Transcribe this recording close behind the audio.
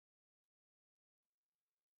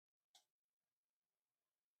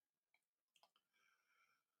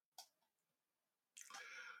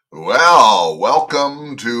Well,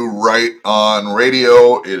 welcome to Right on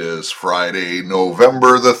Radio. It is Friday,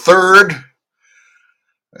 November the 3rd,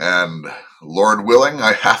 and Lord willing,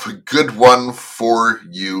 I have a good one for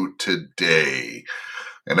you today.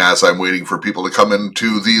 And as I'm waiting for people to come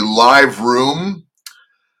into the live room,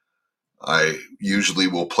 I usually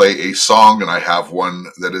will play a song, and I have one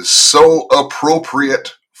that is so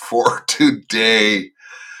appropriate for today.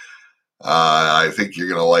 I think you're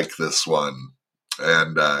going to like this one.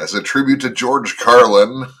 And as a tribute to George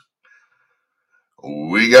Carlin,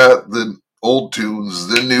 we got the old tunes,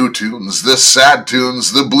 the new tunes, the sad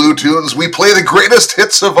tunes, the blue tunes. We play the greatest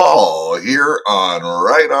hits of all here on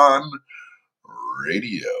Right On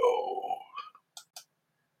Radio.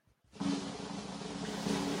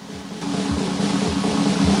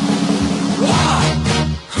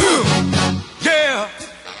 Yeah.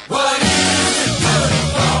 What is it good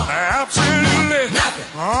for? Absolutely nothing.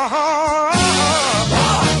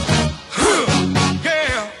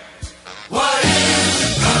 Yeah. What is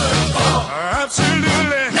it good for?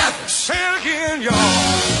 Absolutely nothing. Say it again, y'all.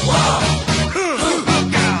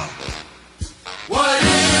 Look out. What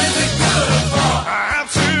is it good for?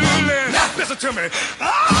 Absolutely nothing. Listen to me. I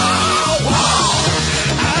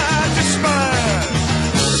despise.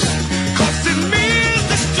 'Cause it means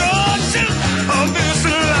destruction of this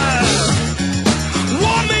life.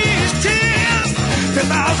 War means tears.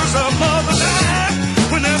 10,000s of mothers die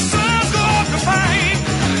when their sons go off to fight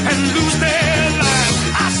and lose their lives.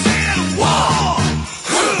 I said war.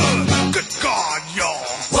 Good God, y'all.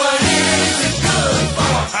 What is it good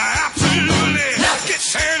for? Absolutely. Get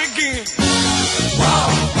said again. War.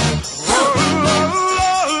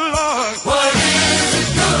 Lord. What is it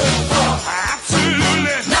good for?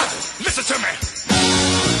 Absolutely nothing. Listen to me.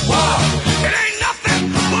 War. It ain't nothing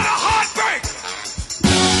but a heartbreak.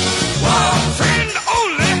 War. Friend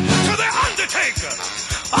only to the undertaker.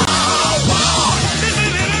 Oh, war is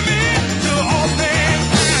an enemy to all things.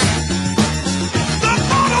 The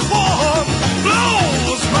thought of war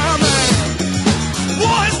blows my mind.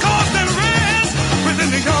 War has caused unrest within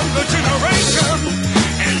the younger generation.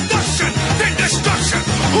 Induction, then destruction.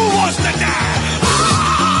 Who wants to die?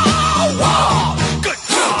 Oh, war. Good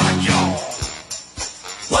God, y'all.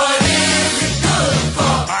 What is it good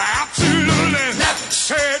for? Absolutely nothing.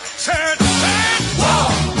 Said. War.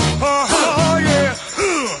 Oh, yeah.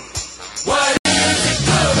 What is it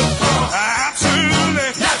good for? Absolutely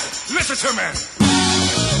nothing. Listen to me.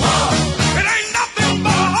 War. It ain't nothing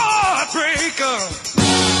but a heartbreaker.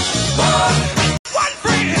 War. One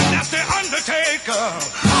friend, that's the undertaker.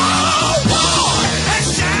 Oh, war has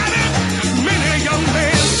shattered many young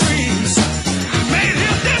men's dreams. Made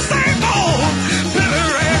him disabled, bitter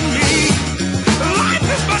and mean. Life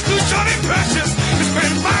is much too short and precious. It's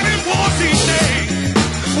been fighting wars each day.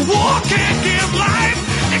 War can't give life.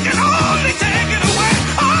 It can only take it away.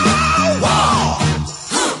 Oh, war.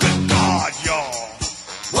 Good God, y'all.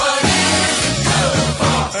 What is it good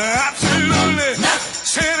for? Absolutely nothing.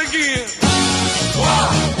 Say it again. War.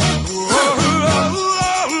 Oh,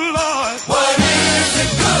 Lord. What is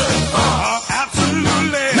it good for?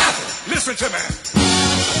 Absolutely nothing. Listen to me.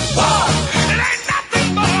 War. It ain't nothing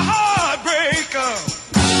but a heartbreaker.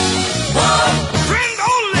 War. Friend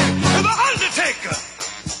only to the undertaker.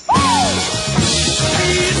 Woo!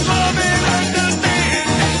 Please love and understand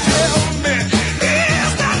and tell me,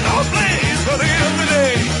 is there no place for the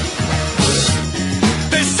everyday?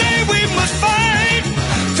 They say we must fight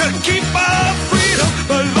to keep our freedom,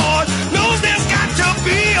 but Lord knows there's got to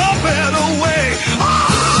be a better way.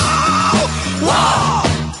 Oh, war.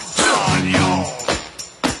 God, y'all.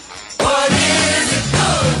 What is it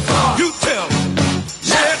good for? You tell me.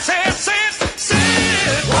 Say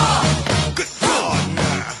it. War. Good God,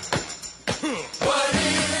 now. What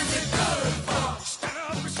is it good for? Stand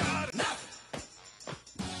up and shout it. Nothing.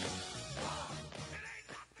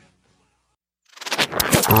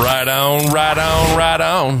 Right on, right on, right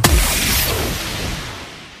on.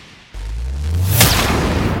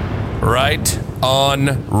 Right on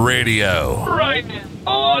radio. Right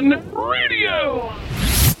on radio.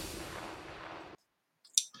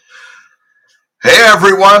 Hey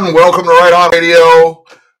everyone, welcome to Right On Radio.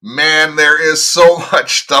 Man, there is so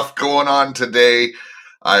much stuff going on today.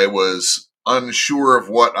 I was unsure of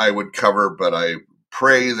what I would cover, but I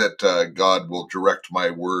pray that God will direct my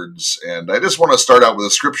words. And I just want to start out with a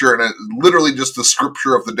scripture, and literally just the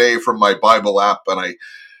scripture of the day from my Bible app, and I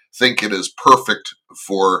think it is perfect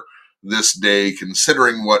for this day,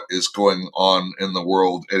 considering what is going on in the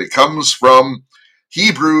world. And it comes from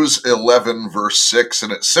Hebrews 11, verse 6,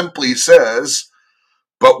 and it simply says,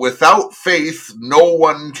 "But without faith, no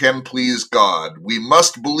one can please God. We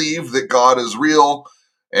must believe that God is real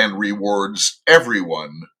and rewards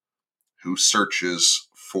everyone who searches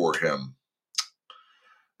for him.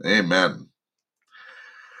 Amen.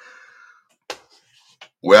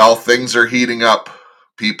 Well, things are heating up,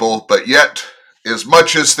 people, but yet, as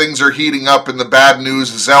much as things are heating up and the bad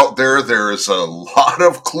news is out there, there is a lot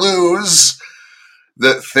of clues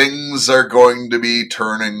that things are going to be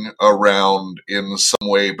turning around in some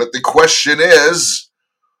way. But the question is,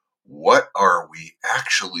 what are we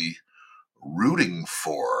actually rooting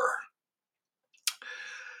for?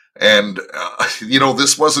 And,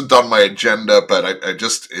 this wasn't on my agenda, but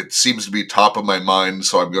it seems to be top of my mind,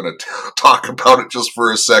 so I'm going to talk about it just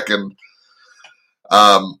for a second.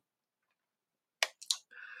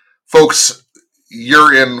 Folks,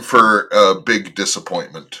 you're in for a big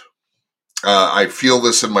disappointment. I feel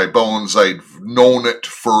this in my bones. I've known it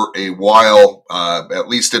for a while, at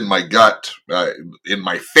least in my gut, in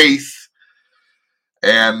my faith.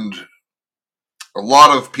 And a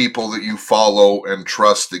lot of people that you follow and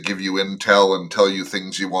trust that give you intel and tell you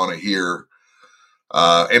things you want to hear,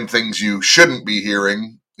 and things you shouldn't be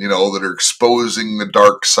hearing, that are exposing the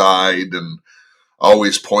dark side and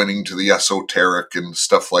always pointing to the esoteric and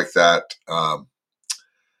stuff like that.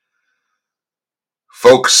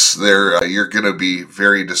 Folks, you're going to be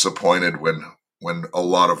very disappointed when a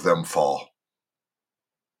lot of them fall.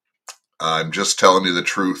 I'm just telling you the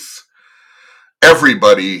truth.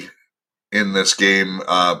 Everybody in this game,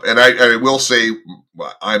 and I will say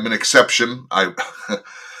I'm an exception.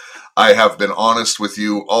 I have been honest with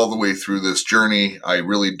you all the way through this journey. I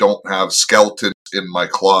really don't have skeletons in my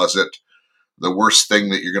closet. The worst thing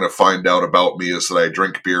that you're going to find out about me is that I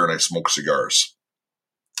drink beer and I smoke cigars.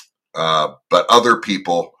 But other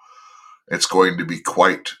people, it's going to be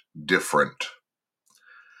quite different.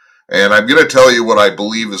 And I'm going to tell you what I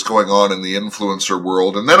believe is going on in the influencer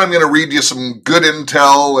world, and then I'm going to read you some good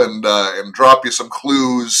intel and drop you some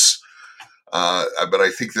clues. But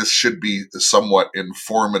I think this should be somewhat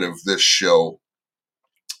informative, this show.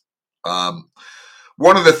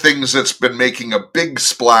 One of the things that's been making a big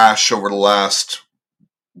splash over the last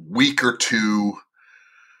week or two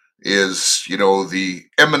is, the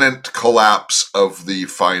imminent collapse of the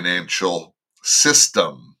financial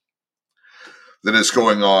system that is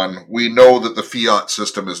going on. We know that the fiat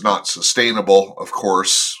system is not sustainable, of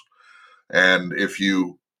course. And if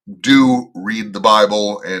you do read the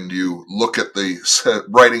Bible and you look at the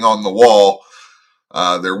writing on the wall,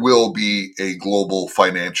 there will be a global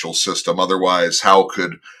financial system. Otherwise, how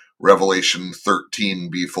could Revelation 13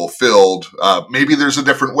 be fulfilled? Maybe there's a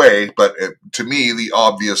different way, but to me, the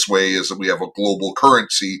obvious way is that we have a global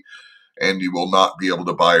currency and you will not be able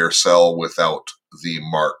to buy or sell without the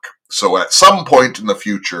mark. So at some point in the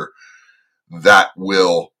future, that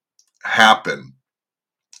will happen.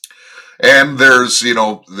 And there's,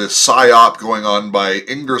 this psyop going on by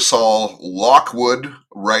Ingersoll Lockwood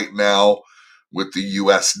right now with the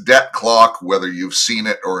U.S. debt clock, whether you've seen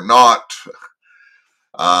it or not.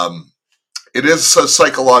 It is a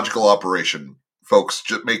psychological operation, folks.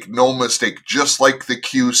 Just make no mistake, just like the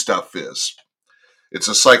Q stuff is. It's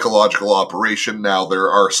a psychological operation. Now, there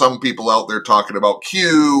are some people out there talking about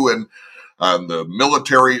Q and the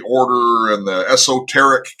military order and the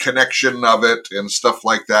esoteric connection of it and stuff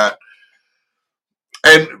like that.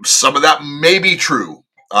 And some of that may be true.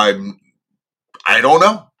 I don't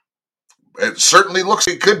know. It certainly looks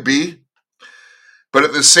like it could be. But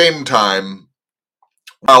at the same time,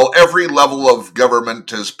 while every level of government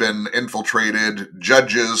has been infiltrated,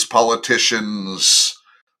 judges, politicians,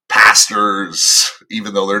 pastors,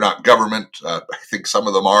 even though they're not government, I think some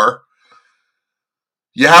of them are,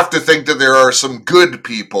 you have to think that there are some good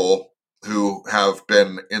people who have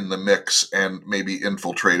been in the mix and maybe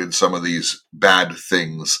infiltrated some of these bad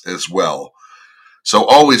things as well. So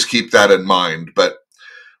always keep that in mind. But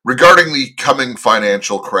regarding the coming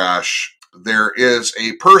financial crash, there is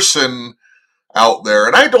a person out there,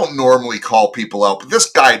 and I don't normally call people out, but this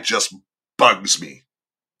guy just bugs me.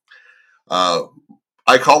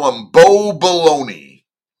 I call him Bo Baloney.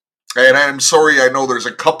 And I'm sorry, I know there's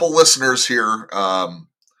a couple listeners here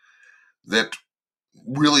that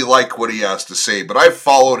really like what he has to say, but I've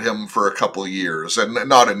followed him for a couple of years, and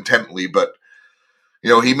not intently, but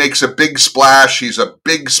he makes a big splash. He's a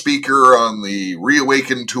big speaker on the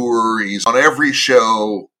Reawaken tour. He's on every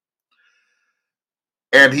show,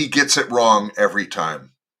 and he gets it wrong every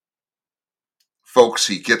time. Folks,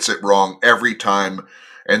 he gets it wrong every time,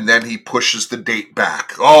 and then he pushes the date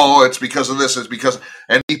back. Oh, it's because of this,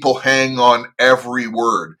 and people hang on every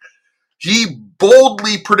word. He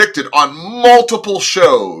boldly predicted on multiple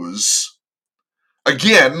shows,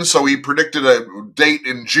 again, so he predicted a date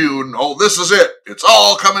in June. Oh, this is it. It's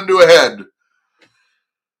all coming to a head.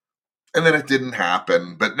 And then it didn't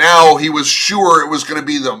happen. But now he was sure it was going to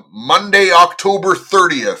be the Monday, October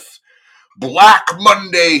 30th. Black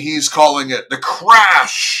Monday, he's calling it. The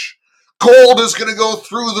crash. Gold is going to go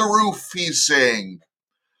through the roof, he's saying.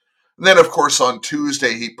 And then, of course, on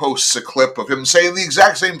Tuesday, he posts a clip of him saying the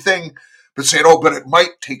exact same thing, but saying, oh, but it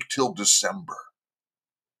might take till December.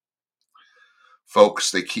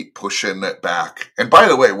 Folks, they keep pushing it back. And by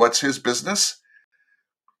the way, what's his business?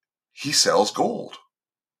 He sells gold.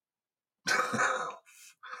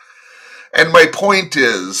 And my point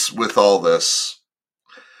is, with all this,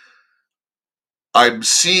 I'm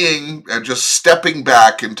seeing and just stepping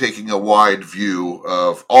back and taking a wide view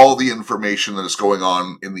of all the information that is going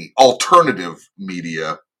on in the alternative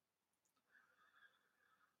media.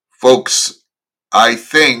 Folks, I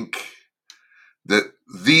think that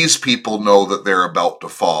these people know that they're about to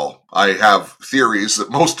fall. I have theories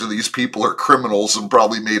that most of these people are criminals and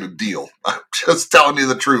probably made a deal. I'm just telling you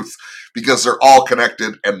the truth, because they're all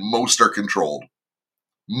connected and most are controlled.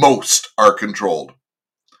 Most are controlled.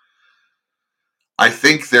 I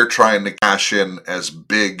think they're trying to cash in as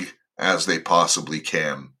big as they possibly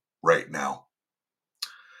can right now.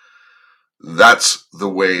 That's the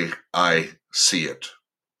way I see it.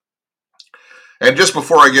 And just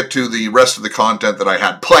before I get to the rest of the content that I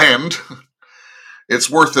had planned,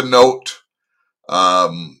 it's worth a note.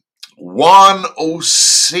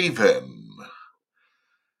 107.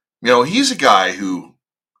 He's a guy who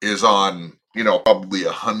is on, probably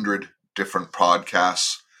 100 different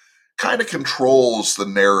podcasts, kind of controls the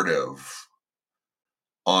narrative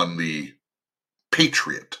on the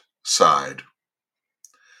patriot side.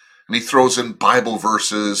 And he throws in Bible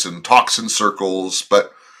verses and talks in circles,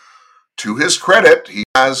 but to his credit, he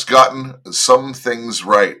has gotten some things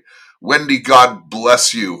right. Wendy, God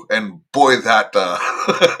bless you. And boy, that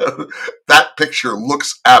that picture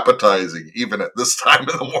looks appetizing, even at this time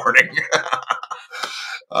of the morning.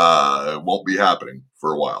 It won't be happening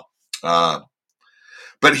for a while.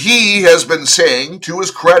 But he has been saying, to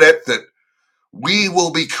his credit, that we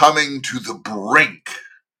will be coming to the brink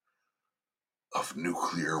of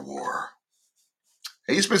nuclear war.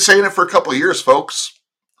 He's been saying it for a couple of years, folks.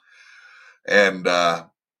 And,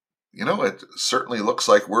 it certainly looks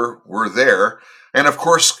like we're there. And of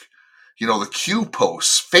course, the Q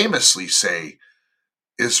posts famously say,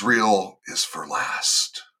 Israel is for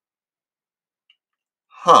last.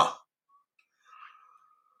 Huh.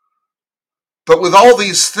 But with all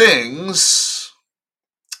these things,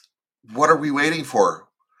 what are we waiting for?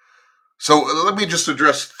 So let me just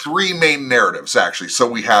address three main narratives, actually. So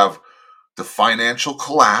we have the financial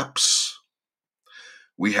collapse.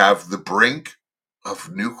 We have the brink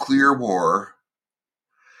of nuclear war,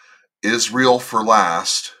 Israel for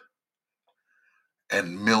last,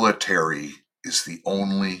 and military is the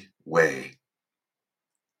only way.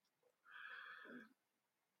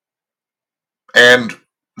 And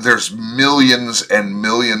there's millions and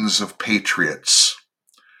millions of patriots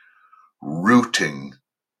rooting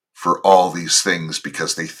for all these things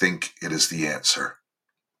because they think it is the answer.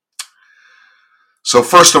 So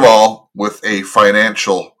first of all, with a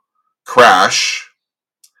financial crash,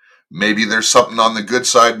 maybe there's something on the good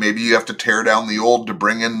side. Maybe you have to tear down the old to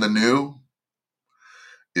bring in the new.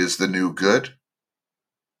 Is the new good?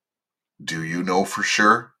 Do you know for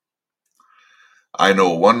sure? I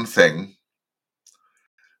know one thing.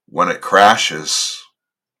 When it crashes,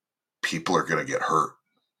 people are going to get hurt.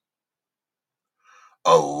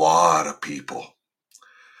 A lot of people.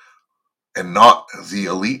 And not the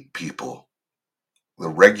elite people. The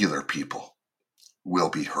regular people will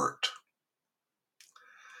be hurt.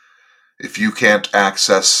 If you can't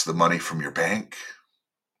access the money from your bank,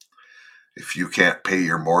 if you can't pay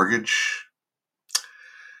your mortgage,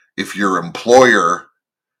 if your employer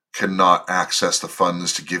cannot access the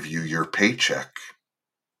funds to give you your paycheck,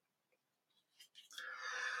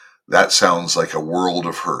 that sounds like a world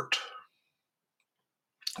of hurt.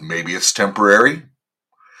 Maybe it's temporary,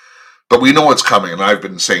 but we know it's coming, and I've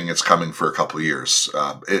been saying it's coming for a couple of years.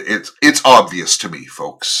 It's obvious to me,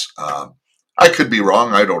 folks. I could be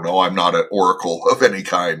wrong. I don't know. I'm not an oracle of any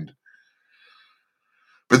kind.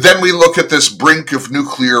 But then we look at this brink of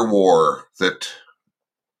nuclear war that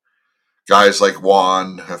guys like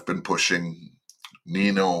Juan have been pushing,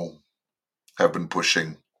 Nino have been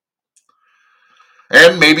pushing.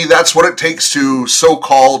 And maybe that's what it takes to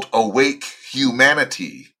so-called awake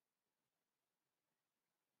humanity.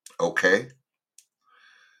 Okay?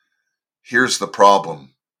 Here's the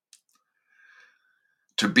problem.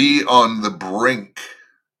 To be on the brink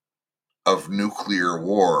of nuclear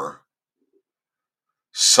war,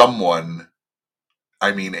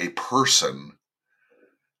 a person,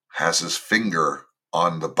 has his finger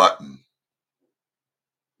on the button.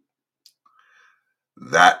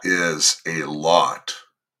 That is a lot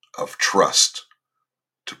of trust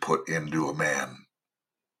to put into a man.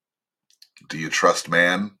 Do you trust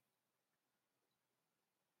man?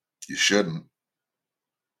 You shouldn't.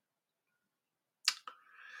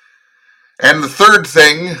 And the third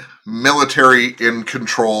thing, military in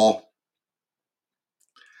control.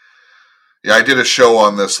 Yeah, I did a show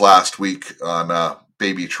on this last week on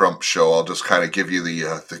Baby Trump show. I'll just kind of give you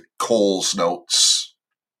the Coles notes.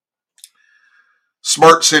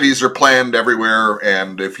 Smart cities are planned everywhere,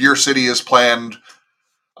 and if your city is planned,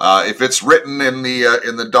 if it's written in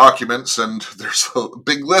the documents, and there's a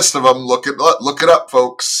big list of them, look it up,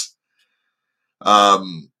 folks.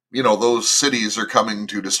 Those cities are coming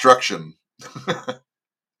to destruction.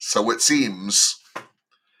 So it seems,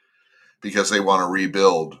 because they want to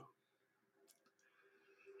rebuild.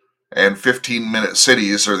 And 15-minute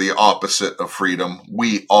cities are the opposite of freedom.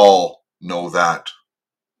 We all know that.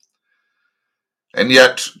 And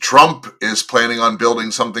yet, Trump is planning on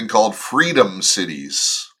building something called freedom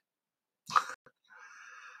cities.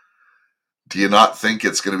 Do you not think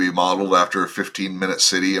it's going to be modeled after a 15-minute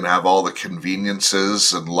city and have all the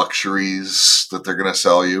conveniences and luxuries that they're going to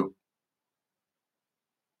sell you?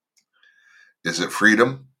 Is it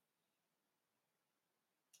freedom?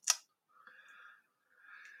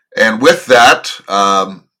 And with that,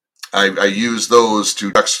 I use those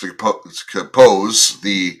to juxtapose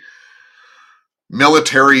the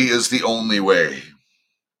military is the only way.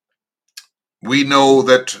 We know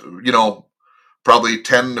that, probably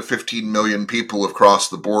 10 to 15 million people have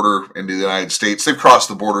crossed the border into the United States. They've crossed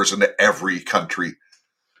the borders into every country,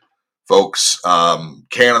 folks.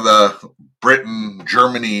 Canada, Britain,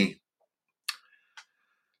 Germany.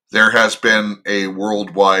 There has been a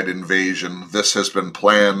worldwide invasion. This has been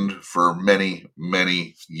planned for many,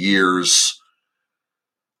 many years.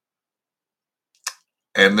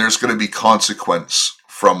 And there's going to be consequence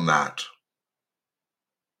from that.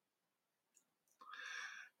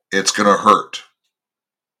 It's going to hurt.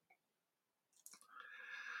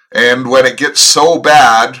 And when it gets so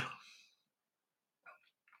bad,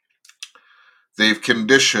 they've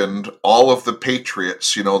conditioned all of the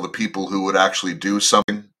patriots, the people who would actually do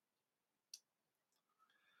something.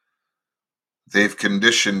 They've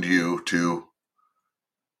conditioned you to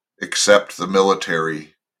accept the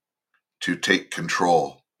military to take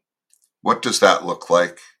control. What does that look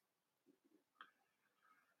like?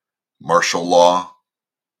 Martial law,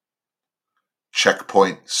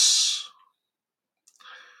 checkpoints.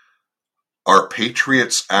 Are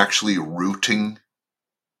patriots actually rooting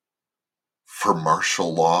for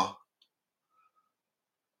martial law?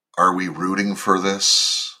 Are we rooting for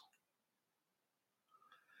this?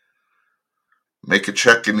 Make a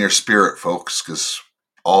check in your spirit, folks, because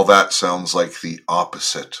all that sounds like the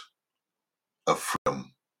opposite of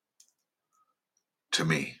freedom to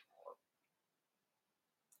me.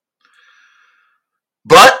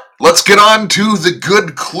 But let's get on to the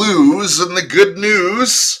good clues and the good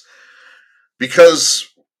news, because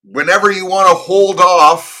whenever you want to hold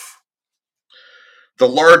off the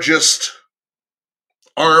largest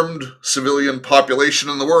armed civilian population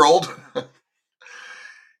in the world,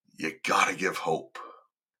 you gotta give hope.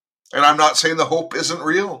 And I'm not saying the hope isn't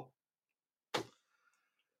real.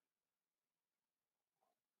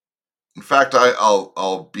 In fact,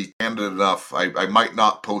 I'll be candid enough. I might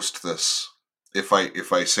not post this if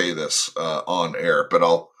I say this on air, but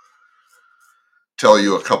I'll tell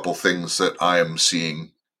you a couple things that I am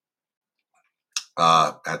seeing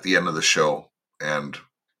at the end of the show, and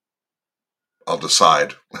I'll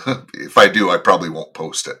decide. If I do, I probably won't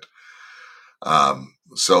post it.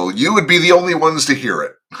 So you would be the only ones to hear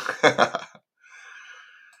it.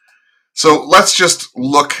 So let's just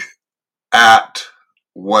look at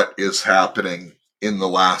what is happening in the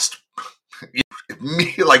last,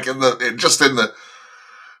 like in the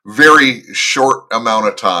very short amount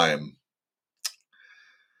of time.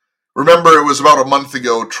 Remember, it was about a month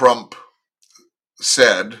ago, Trump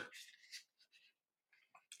said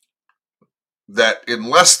that in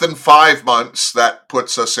less than 5 months, that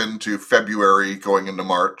puts us into February going into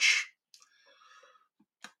March,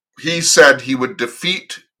 he said he would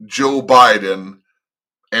defeat Joe Biden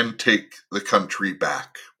and take the country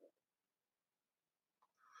back.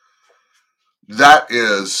 That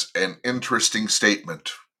is an interesting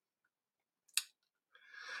statement.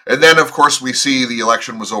 And then, of course, we see the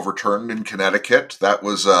election was overturned in Connecticut. That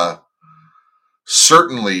was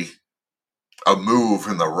certainly a move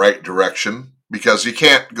in the right direction, because you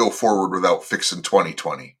can't go forward without fixing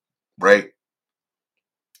 2020, right?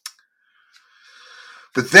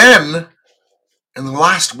 But then, in the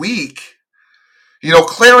last week,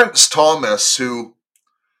 Clarence Thomas, who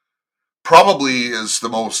probably is the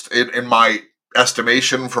most, in my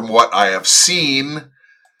estimation from what I have seen,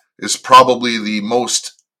 is probably the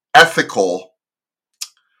most ethical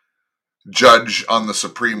judge on the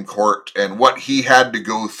Supreme Court, and what he had to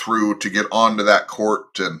go through to get onto that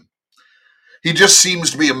court. And he just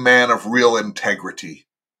seems to be a man of real integrity.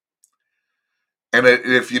 And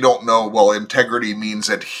if you don't know, well, integrity means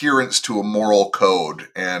adherence to a moral code.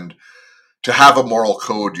 And to have a moral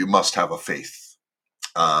code, you must have a faith.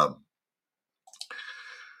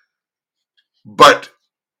 But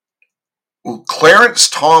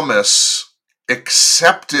Clarence Thomas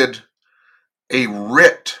accepted a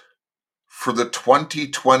writ for the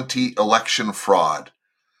 2020 election fraud.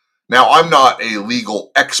 Now, I'm not a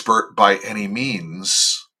legal expert by any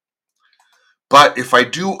means, but if I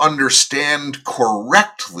do understand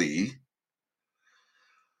correctly,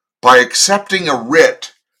 by accepting a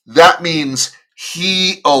writ, that means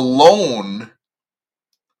he alone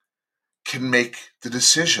can make the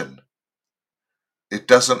decision. It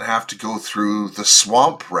doesn't have to go through the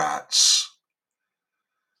swamp rats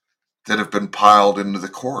that have been piled into the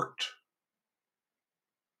court.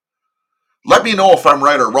 Let me know if I'm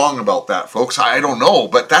right or wrong about that, folks. I don't know,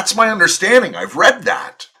 but that's my understanding. I've read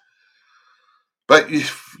that. But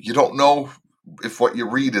you don't know if what you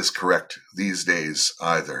read is correct these days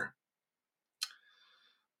either.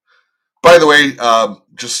 By the way,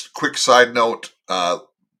 just quick side note,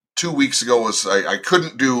 2 weeks ago I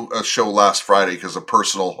couldn't do a show last Friday because of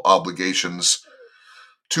personal obligations.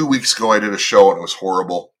 2 weeks ago I did a show and it was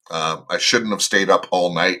horrible. I shouldn't have stayed up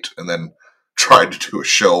all night and then tried to do a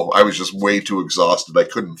show. I was just way too exhausted. I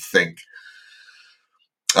couldn't think.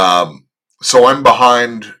 So I'm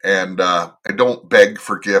behind, and I don't beg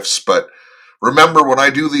for gifts, but remember, when I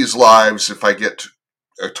do these lives, if I get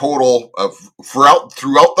a total of throughout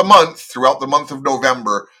the month of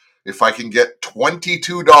November, if I can get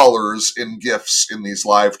 $22 in gifts in these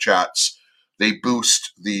live chats, they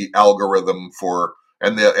boost the algorithm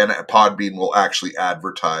and Podbean will actually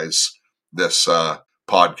advertise this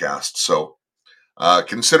podcast. So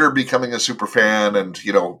consider becoming a super fan and,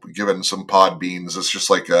 giving some Podbeans. It's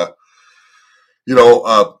just like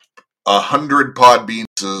 100 Podbeans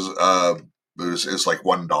is like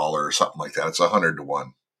 $1 or something like that. It's 100 to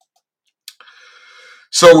 1.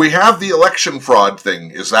 So we have the election fraud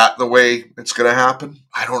thing. Is that the way it's going to happen?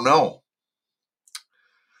 I don't know.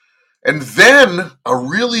 And then a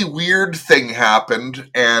really weird thing happened.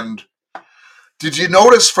 And did you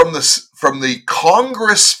notice from the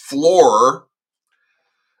Congress floor,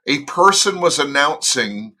 a person was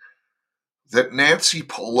announcing that Nancy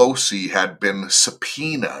Pelosi had been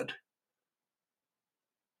subpoenaed?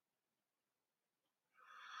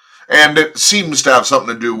 And it seems to have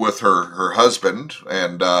something to do with her husband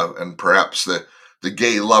and perhaps the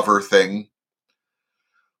gay lover thing.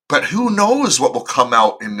 But who knows what will come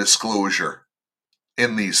out in disclosure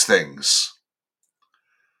in these things.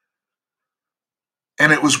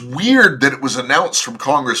 And it was weird that it was announced from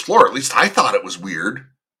Congress floor. At least I thought it was weird.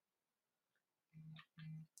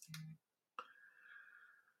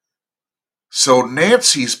 So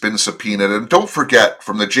Nancy's been subpoenaed. And don't forget,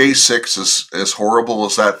 from the J6, as horrible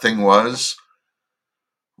as that thing was,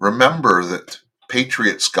 remember that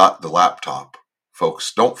Patriots got the laptop,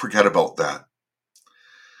 folks. Don't forget about that.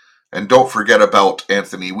 And don't forget about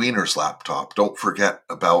Anthony Weiner's laptop. Don't forget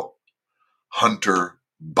about Hunter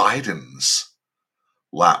Biden's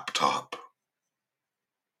laptop.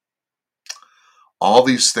 All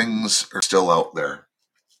these things are still out there.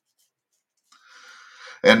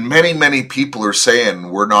 And many, many people are saying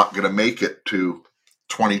we're not going to make it to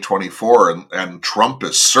 2024. And Trump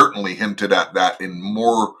has certainly hinted at that in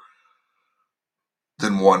more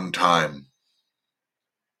than one time.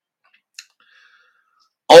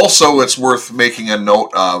 Also, it's worth making a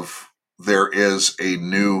note of, there is a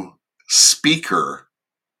new speaker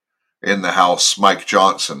in the House, Mike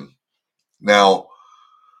Johnson. Now,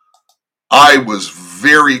 I was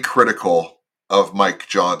very critical of Mike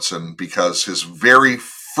Johnson because his very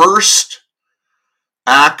first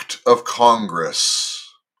act of Congress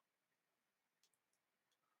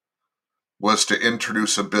was to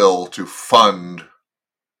introduce a bill to fund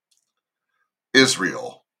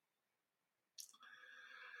Israel.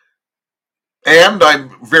 And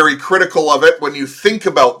I'm very critical of it when you think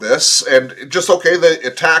about this. And the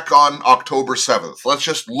attack on October 7th. Let's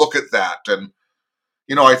just look at that. And,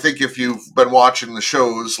 I think if you've been watching the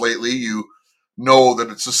shows lately, you know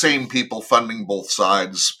that it's the same people funding both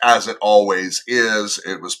sides, as it always is.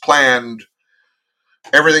 It was planned.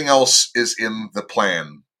 Everything else is in the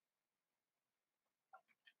plan.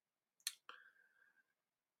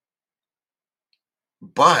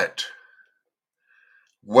 But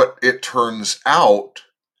what it turns out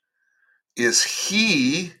is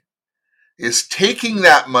he is taking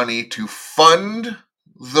that money to fund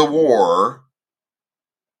the war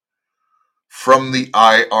from the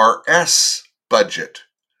IRS budget.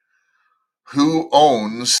 Who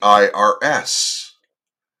owns IRS?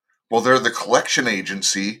 Well, they're the collection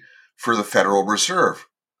agency for the Federal Reserve.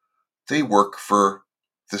 They work for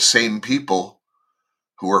the same people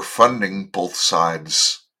who are funding both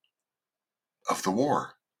sides of the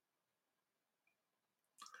war.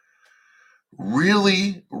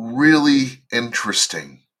 Really, really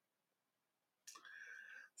interesting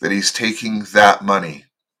that he's taking that money.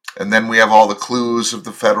 And then we have all the clues of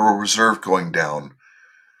the Federal Reserve going down,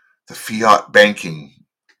 the fiat banking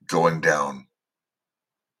going down.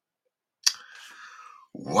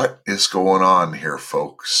 What is going on here,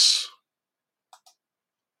 folks?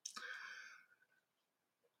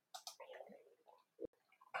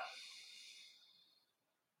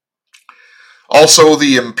 Also,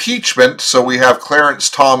 the impeachment. So we have Clarence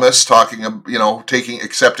Thomas talking,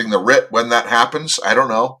 accepting the writ when that happens. I don't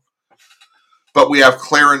know. But we have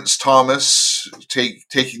Clarence Thomas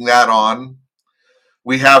taking that on.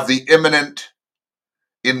 We have the imminent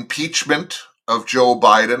impeachment of Joe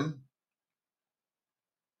Biden.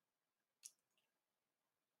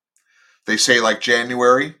 They say like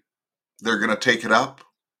January, they're going to take it up.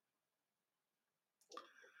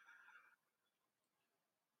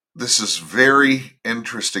 This is very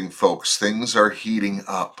interesting, folks. Things are heating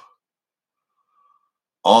up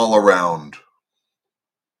all around.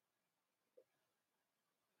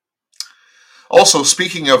 Also,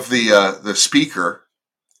 speaking of the speaker,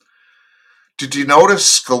 did you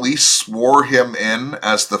notice Scalise swore him in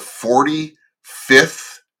as the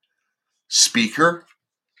 45th speaker?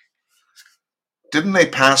 Didn't they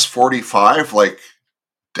pass 45 like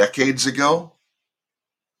decades ago?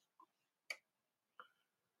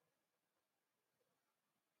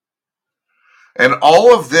 And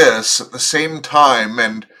all of this at the same time,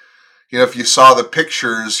 and if you saw the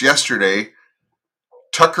pictures yesterday,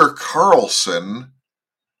 Tucker Carlson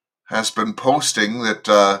has been posting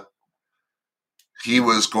that he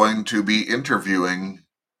was going to be interviewing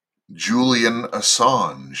Julian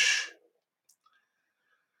Assange.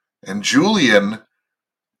 And Julian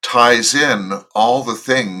ties in all the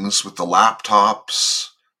things with the laptops,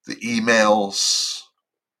 the emails.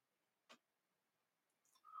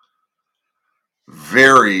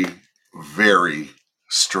 Very, very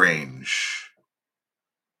strange.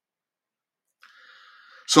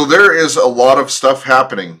 So there is a lot of stuff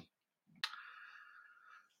happening.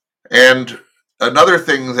 And another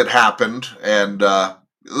thing that happened, and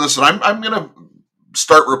listen, I'm going to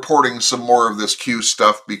start reporting some more of this Q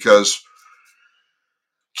stuff because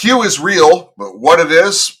Q is real, but what it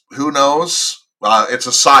is, who knows? It's a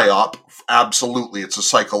psyop. Absolutely, it's a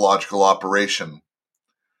psychological operation.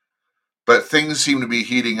 But things seem to be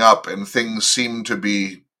heating up, and things seem to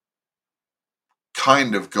be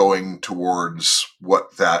kind of going towards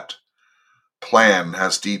what that plan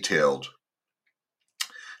has detailed.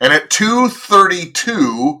 And at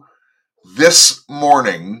 2:32 this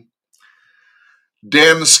morning,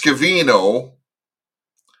 Dan Scavino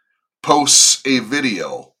posts a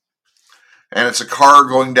video. And it's a car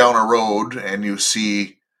going down a road, and you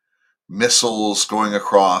see missiles going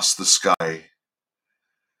across the sky.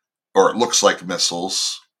 Or it looks like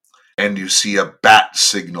missiles. And you see a bat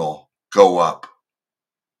signal go up.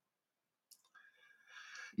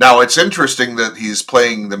 Now, it's interesting that he's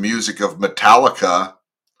playing the music of Metallica.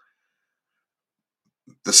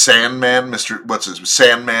 The Sandman,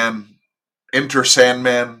 Sandman, Enter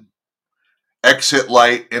Sandman, Exit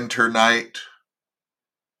Light, Enter Night,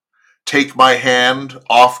 Take My Hand,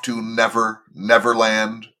 Off to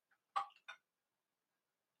Neverland.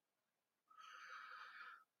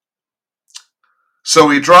 So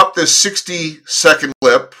he dropped this 60-second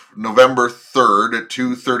clip, November 3rd at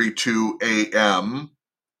 2:32 a.m.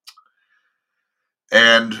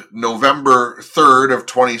 And November 3rd of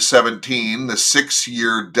 2017, the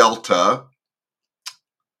 6-year delta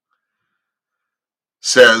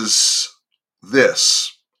says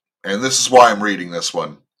this, and this is why I'm reading this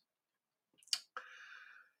one.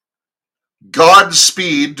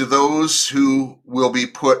 Godspeed to those who will be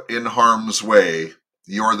put in harm's way.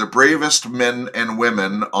 You're the bravest men and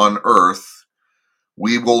women on earth.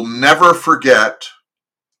 We will never forget.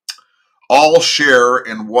 All share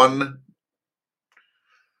in one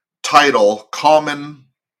title common,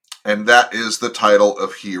 and that is the title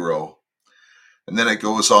of hero. And then it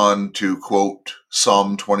goes on to quote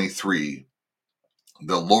Psalm 23.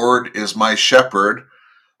 The Lord is my shepherd.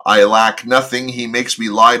 I lack nothing. He makes me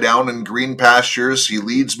lie down in green pastures. He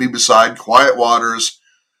leads me beside quiet waters.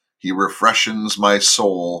 He refreshes my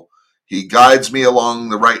soul. He guides me along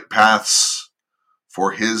the right paths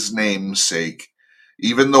for his name's sake.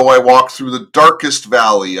 Even though I walk through the darkest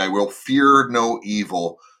valley, I will fear no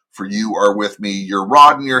evil, for you are with me. Your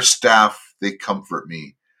rod and your staff, they comfort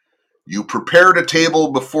me. You prepared a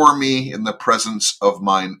table before me in the presence of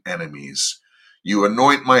mine enemies. You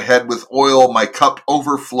anoint my head with oil, my cup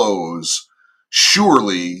overflows.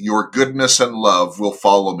 Surely your goodness and love will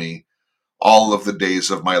follow me all of the days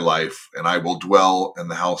of my life, and I will dwell in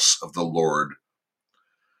the house of the Lord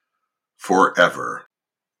forever.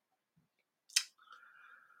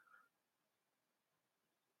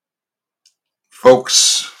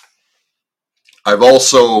 Folks, I've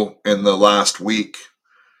also, in the last week,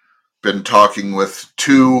 been talking with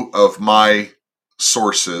two of my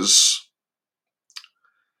sources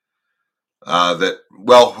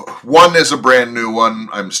one is a brand new one.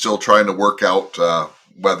 I'm still trying to work out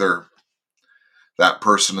whether that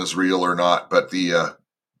person is real or not, but the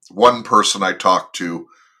one person I talked to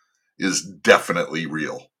is definitely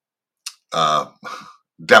real.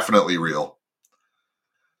 Definitely real.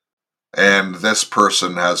 And this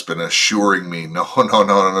person has been assuring me,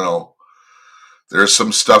 no. There's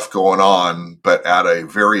some stuff going on, but at a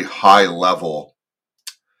very high level,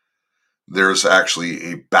 there's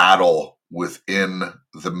actually a battle within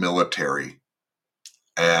the military.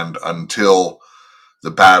 And until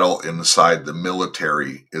the battle inside the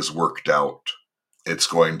military is worked out, it's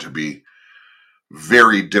going to be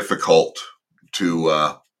very difficult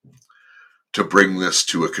to bring this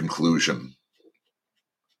to a conclusion.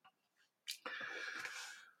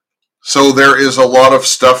 So there is a lot of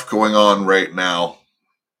stuff going on right now.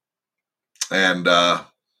 And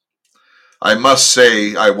I must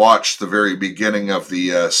say, I watched the very beginning of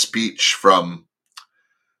the speech from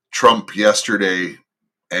Trump yesterday.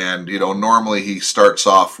 And, normally he starts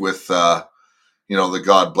off with, the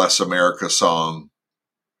God Bless America song.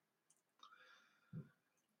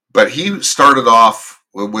 But he started off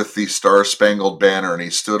with the Star Spangled Banner, and he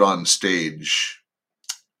stood on stage,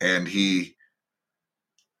 and he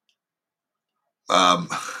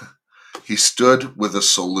stood with a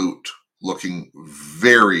salute, looking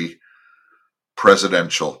very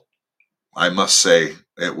presidential. I must say,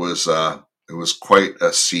 it was quite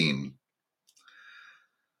a scene.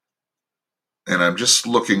 And I'm just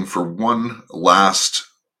looking for one last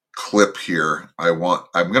clip here. I'm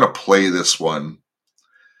going to play this one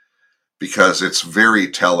because it's very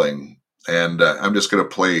telling. And I'm just going to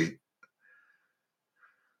play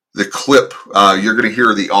the clip. You're going to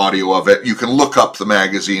hear the audio of it. You can look up the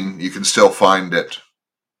magazine. You can still find it.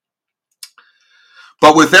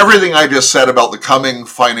 But with everything I just said about the coming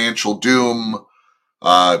financial doom,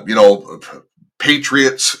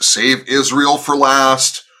 patriots save Israel for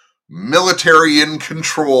last, military in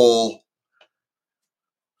control,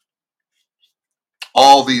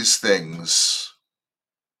 all these things.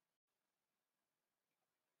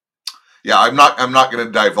 Yeah, I'm not going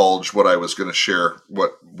to divulge what I was going to share,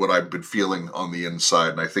 what I've been feeling on the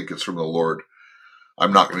inside, and I think it's from the Lord.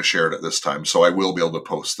 I'm not going to share it at this time, so I will be able to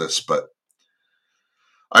post this, but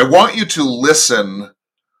I want you to listen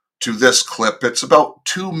to this clip. It's about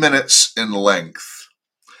 2 minutes in length.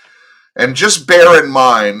 And just bear in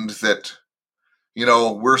mind that,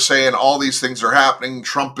 we're saying all these things are happening.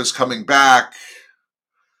 Trump is coming back.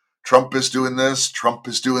 Trump is doing this. Trump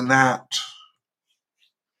is doing that.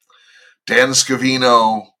 Dan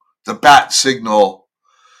Scavino, the bat signal,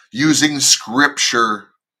 using scripture,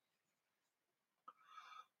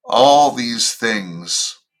 all these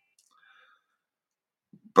things.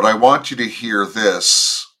 But I want you to hear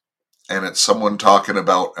this, and it's someone talking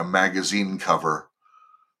about a magazine cover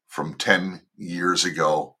from 10 years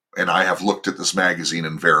ago, and I have looked at this magazine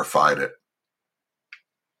and verified it.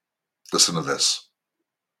 Listen to this.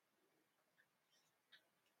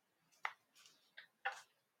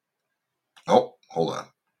 Oh, hold on.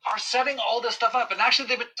 Are setting all this stuff up, and actually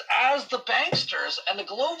they've been, as the banksters and the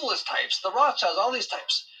globalist types, the Rothschilds, all these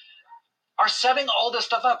types, are setting all this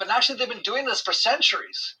stuff up, and actually they've been doing this for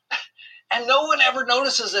centuries, and no one ever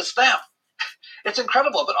notices it's them. It's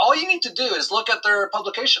incredible, but all you need to do is look at their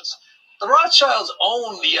publications. The Rothschilds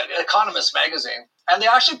own the Economist magazine, and they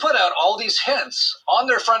actually put out all these hints on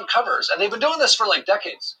their front covers, and they've been doing this for like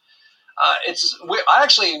decades. I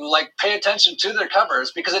actually pay attention to their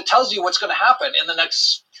covers because it tells you what's going to happen in the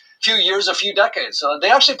next few years, a few decades. So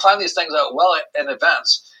they actually plan these things out well in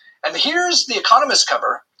advance. And here's the Economist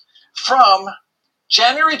cover from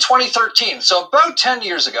January 2013, so about 10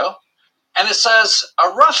 years ago, and it says, "A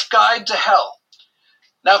rough guide to hell."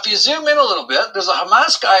 Now, if you zoom in a little bit, there's a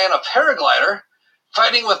Hamas guy in a paraglider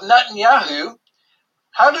fighting with Netanyahu.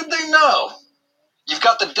 How did they know? You've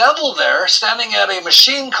got the devil there standing at a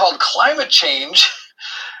machine called climate change,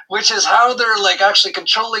 which is how they're like actually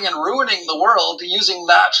controlling and ruining the world using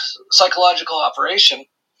that psychological operation.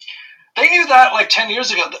 They knew that like 10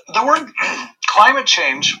 years ago. The word climate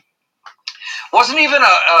change wasn't even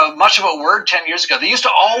much of a word 10 years ago. They used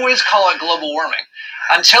to always call it global warming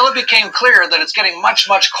until it became clear that it's getting much,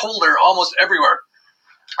 much colder almost everywhere.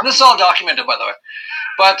 And this is all documented, by the way.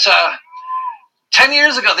 But 10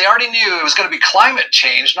 years ago, they already knew it was going to be climate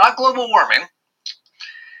change, not global warming.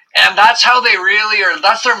 And that's how they really are.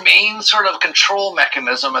 That's their main sort of control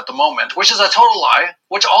mechanism at the moment, which is a total lie,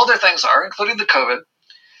 which all their things are, including the COVID.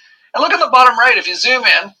 And look at the bottom right. If you zoom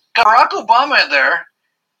in, got Barack Obama there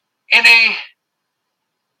in a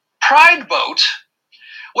pride boat,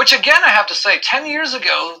 which again, I have to say, 10 years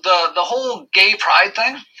ago, the whole gay pride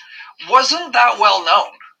thing wasn't that well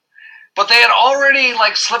known. But they had already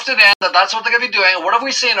like slipped it in that that's what they're going to be doing. What have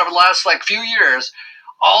we seen over the last like few years?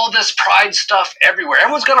 All this pride stuff everywhere.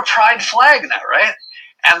 Everyone's got a pride flag now, right?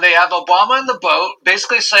 And they have Obama in the boat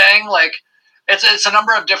basically saying like, it's a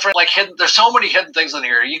number of different like hidden, there's so many hidden things in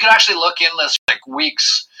here. You can actually look in this like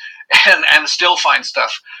weeks and still find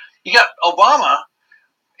stuff. You got Obama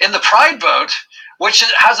in the pride boat, which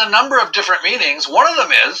has a number of different meanings. One of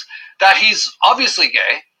them is that he's obviously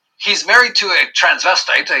gay. He's married to a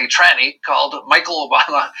transvestite, a tranny called Michael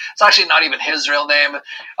Obama. It's actually not even his real name.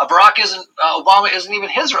 Obama isn't even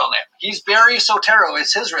his real name. He's Barry Soetoro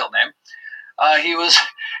is his real name.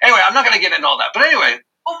 Anyway, I'm not going to get into all that. But anyway,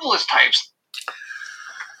 globalist types.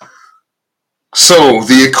 So,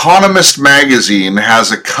 The Economist magazine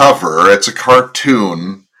has a cover. It's a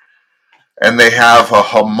cartoon. And they have a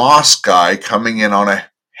Hamas guy coming in on a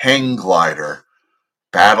hang glider,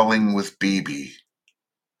 battling with Bibi.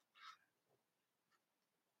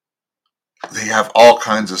 They have all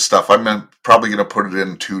kinds of stuff. I'm probably going to put it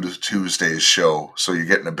in Tuesday's show, so you're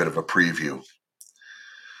getting a bit of a preview.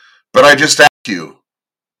 But I just ask you,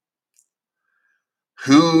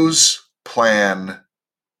 whose plan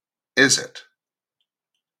is it?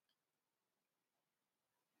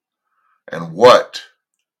 And what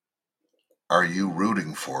are you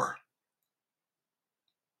rooting for?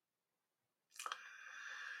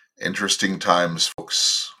 Interesting times,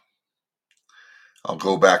 folks. I'll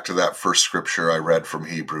go back to that first scripture I read from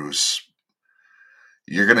Hebrews.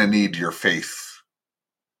 You're going to need your faith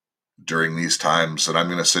during these times, and I'm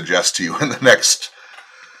going to suggest to you in the next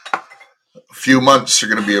few months are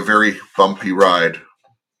going to be a very bumpy ride.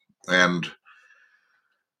 And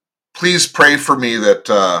please pray for me that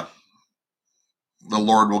the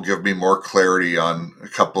Lord will give me more clarity on a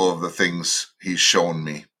couple of the things He's shown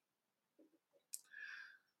me.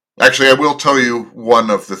 Actually, I will tell you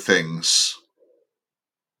one of the things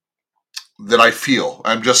that I feel.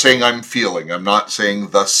 I'm just saying I'm feeling. I'm not saying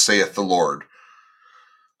thus saith the Lord.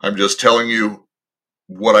 I'm just telling you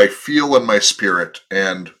what I feel in my spirit.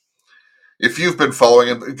 And if you've been following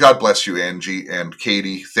it, God bless you, Angie and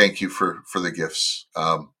Katie. Thank you for the gifts.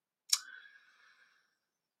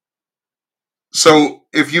 So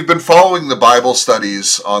if you've been following the Bible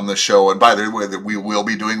studies on the show, and by the way, that we will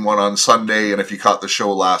be doing one on Sunday, and if you caught the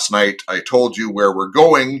show last night, I told you where we're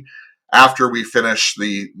going after we finish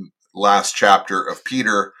the last chapter of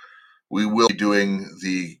Peter. We will be doing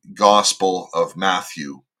the Gospel of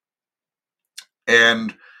Matthew.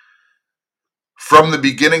 And from the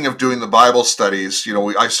beginning of doing the Bible studies,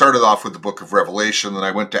 I started off with the book of Revelation, then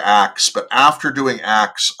I went to Acts. But after doing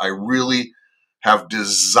Acts, I really have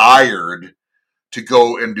desired to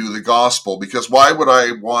go and do the gospel, because why would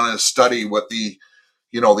I want to study what the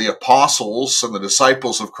apostles and the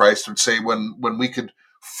disciples of Christ would say when we could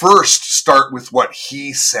first start with what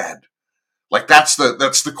he said? Like that's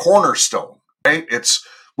the cornerstone, right? It's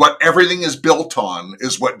what everything is built on,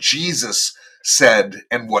 is what Jesus said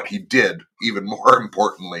and what he did, even more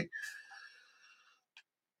importantly.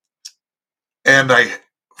 And I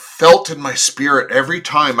felt in my spirit every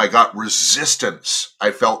time I got resistance,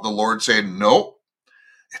 I felt the Lord saying, no,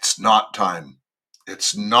 it's not time.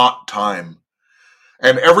 It's not time.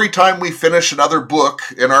 And every time we finish another book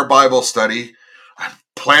in our Bible study, I'm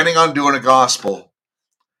planning on doing a gospel.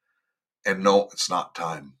 And no, it's not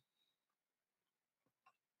time.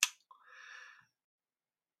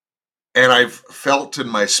 And I've felt in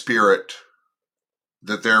my spirit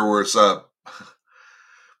that there was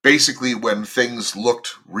basically when things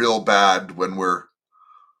looked real bad, when we're,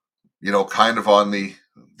 kind of on the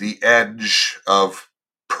edge of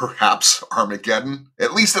perhaps Armageddon.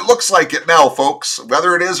 At least it looks like it now, folks.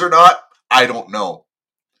 Whether it is or not, I don't know.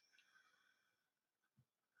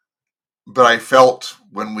 But I felt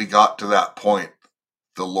when we got to that point,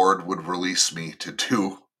 the Lord would release me to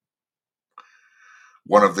do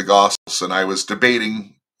one of the Gospels, and I was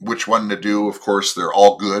debating which one to do. Of course, they're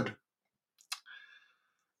all good.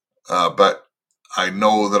 But I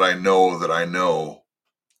know that I know that I know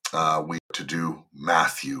we have to do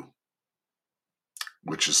Matthew,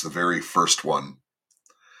 which is the very first one.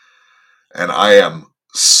 And I am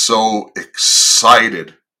so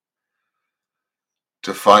excited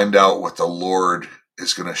to find out what the Lord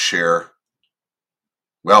is going to share,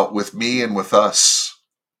 well, with me and with us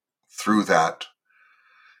through that.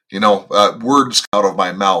 Words out of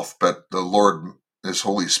my mouth, but the Lord, His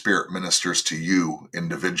Holy Spirit, ministers to you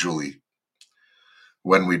individually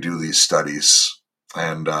when we do these studies.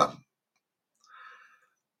 And I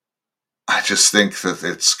just think that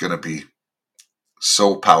it's going to be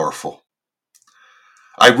so powerful.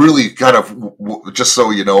 I really kind of, just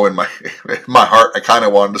so you know, in my heart, I kind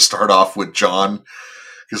of wanted to start off with John,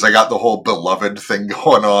 because I got the whole beloved thing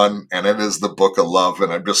going on, and it is the book of love,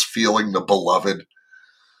 and I'm just feeling the beloved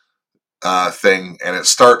thing. And it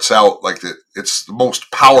starts out like it's the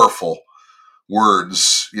most powerful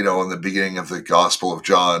words, in the beginning of the Gospel of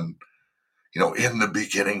John. In the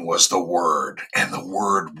beginning was the Word, and the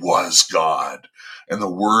Word was God, and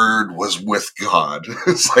the Word was with God.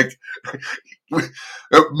 It's like,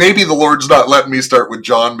 maybe the Lord's not letting me start with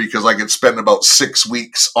John because I could spend about 6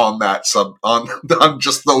 weeks on that on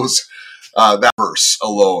just those that verse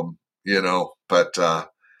alone, But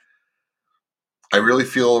I really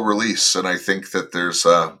feel a release, and I think that there's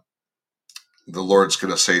the Lord's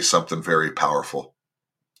going to say something very powerful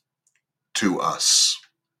to us.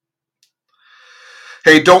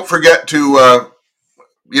 Hey, don't forget to,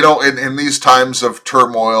 in these times of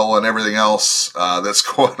turmoil and everything else that's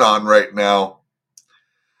going on right now,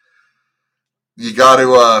 you got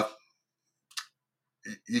to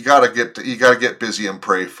get busy and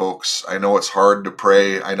pray, folks. I know it's hard to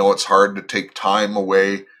pray. I know it's hard to take time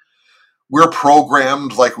away. We're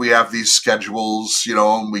programmed like we have these schedules,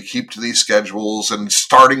 and we keep to these schedules, and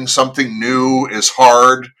starting something new is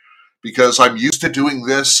hard because I'm used to doing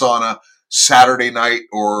this on a Saturday night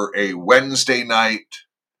or a Wednesday night.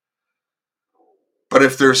 But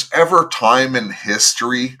if there's ever time in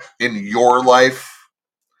history in your life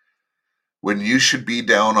when you should be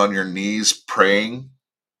down on your knees praying,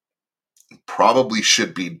 probably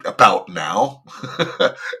should be about now.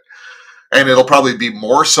 And it'll probably be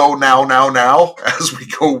more so now as we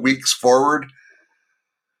go weeks forward.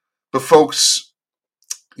 But folks,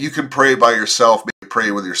 you can pray by yourself, maybe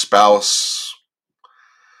pray with your spouse.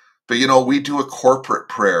 But we do a corporate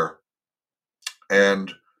prayer,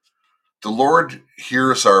 and the Lord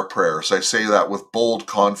hears our prayers. I say that with bold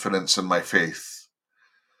confidence in my faith.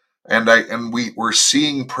 And we're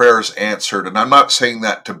seeing prayers answered, and I'm not saying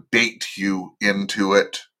that to bait you into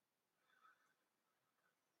it,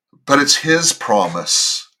 but it's His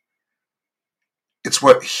promise. It's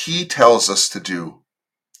what He tells us to do.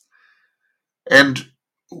 And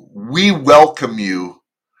we welcome you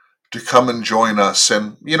to come and join us.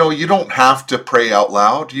 And, you don't have to pray out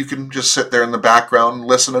loud. You can just sit there in the background and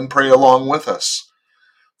listen and pray along with us.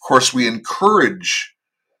 Of course, we encourage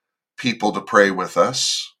people to pray with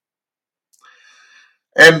us.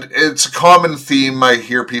 And it's a common theme. I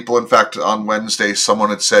hear people, in fact, on Wednesday, someone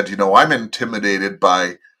had said, I'm intimidated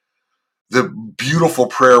by the beautiful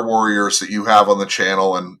prayer warriors that you have on the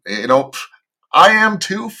channel. And, I am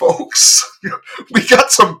too, folks. We got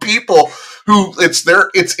some people who it's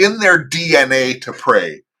in their DNA to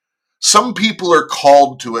pray. Some people are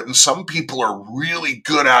called to it, and some people are really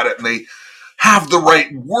good at it, and they have the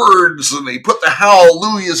right words, and they put the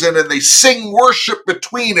hallelujahs in, and they sing worship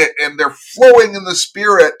between it, and they're flowing in the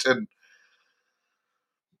Spirit. And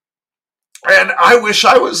I wish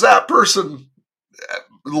I was that person.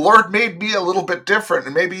 The Lord made me a little bit different,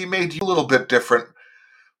 and maybe He made you a little bit different.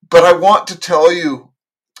 But I want to tell you,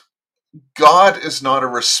 God is not a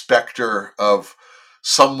respecter of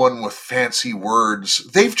someone with fancy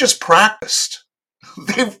words. They've just practiced.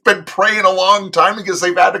 They've been praying a long time because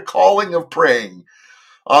they've had a calling of praying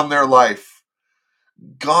on their life.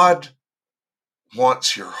 God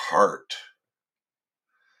wants your heart.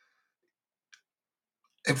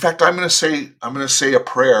 In fact, I'm going to say a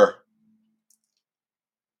prayer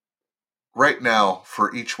right now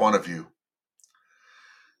for each one of you.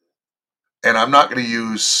 And I'm not going to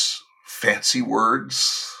use fancy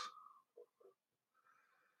words.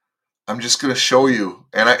 I'm just going to show you,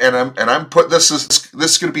 I'm put this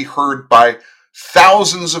is going to be heard by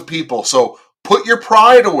thousands of people. So put your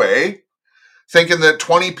pride away, thinking that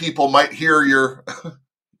 20 people might hear your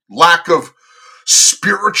lack of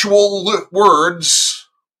spiritual words.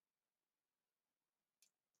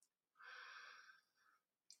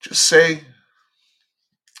 Just say,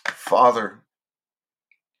 Father,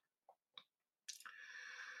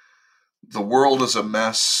 The world is a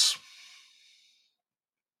mess,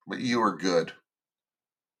 but you are good.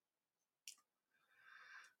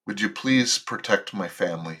 Would you please protect my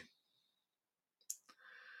family?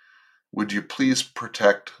 Would you please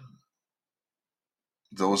protect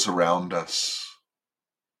those around us?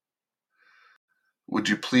 Would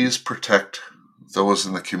you please protect those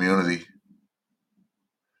in the community?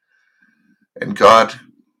 And God,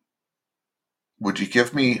 would you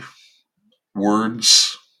give me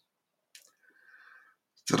words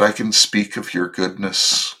that I can speak of your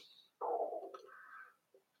goodness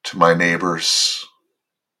to my neighbors?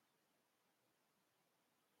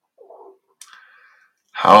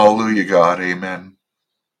 Hallelujah, God. Amen.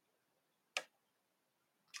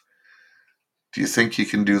 Do you think you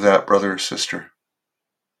can do that, brother or sister?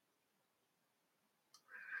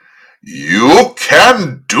 You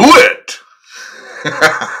can do it!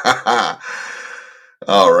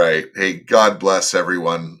 All right. Hey, God bless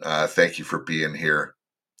everyone. Thank you for being here.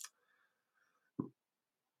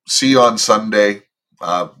 See you on Sunday.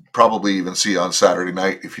 Probably even see you on Saturday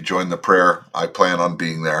night if you join the prayer. I plan on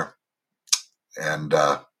being there. And,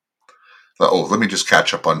 let me just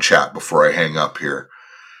catch up on chat before I hang up here.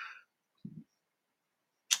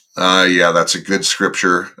 Yeah, that's a good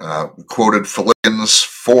scripture. Quoted Philippians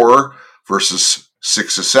 4, verses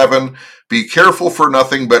 6 to 7. Be careful for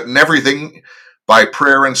nothing, but in everything, by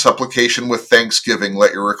prayer and supplication with thanksgiving,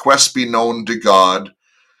 let your requests be known to God,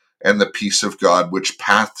 and the peace of God, which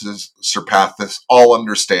surpasseth all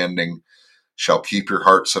understanding, shall keep your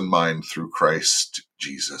hearts and mind through Christ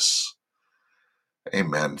Jesus.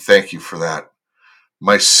 Amen. Thank you for that.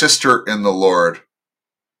 My sister in the Lord.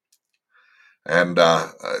 And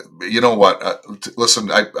you know what?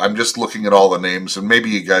 Listen, I'm just looking at all the names, and maybe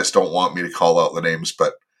you guys don't want me to call out the names,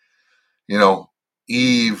 but,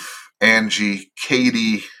 Eve, Angie,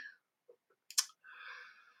 Katie,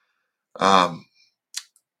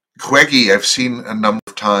 Queggy, I've seen a number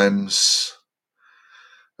of times.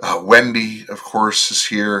 Wendy, of course, is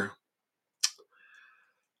here.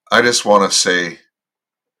 I just want to say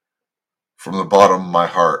from the bottom of my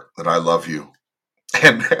heart that I love you.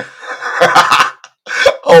 And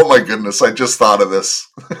oh my goodness, I just thought of this.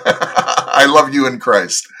 I love you in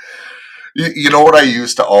Christ. You know what I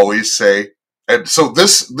used to always say? And so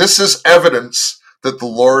this is evidence that the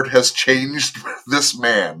Lord has changed this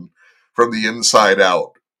man from the inside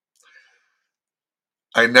out.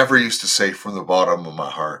 I never used to say from the bottom of my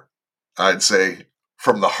heart. I'd say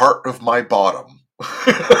from the heart of my bottom.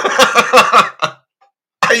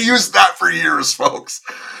 I used that for years, folks.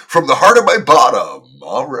 From the heart of my bottom.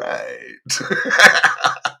 All right.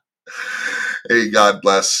 Hey, God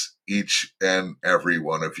bless each and every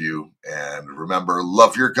one of you. And remember,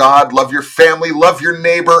 love your God, love your family, love your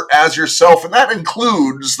neighbor as yourself. And that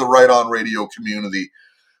includes the Right On Radio community.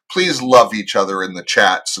 Please love each other in the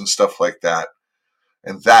chats and stuff like that.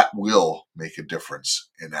 And that will make a difference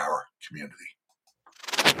in our community.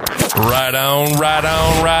 Right on, right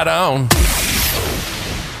on, right on.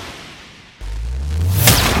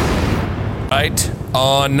 Right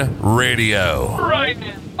on radio. Right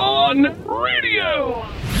on radio.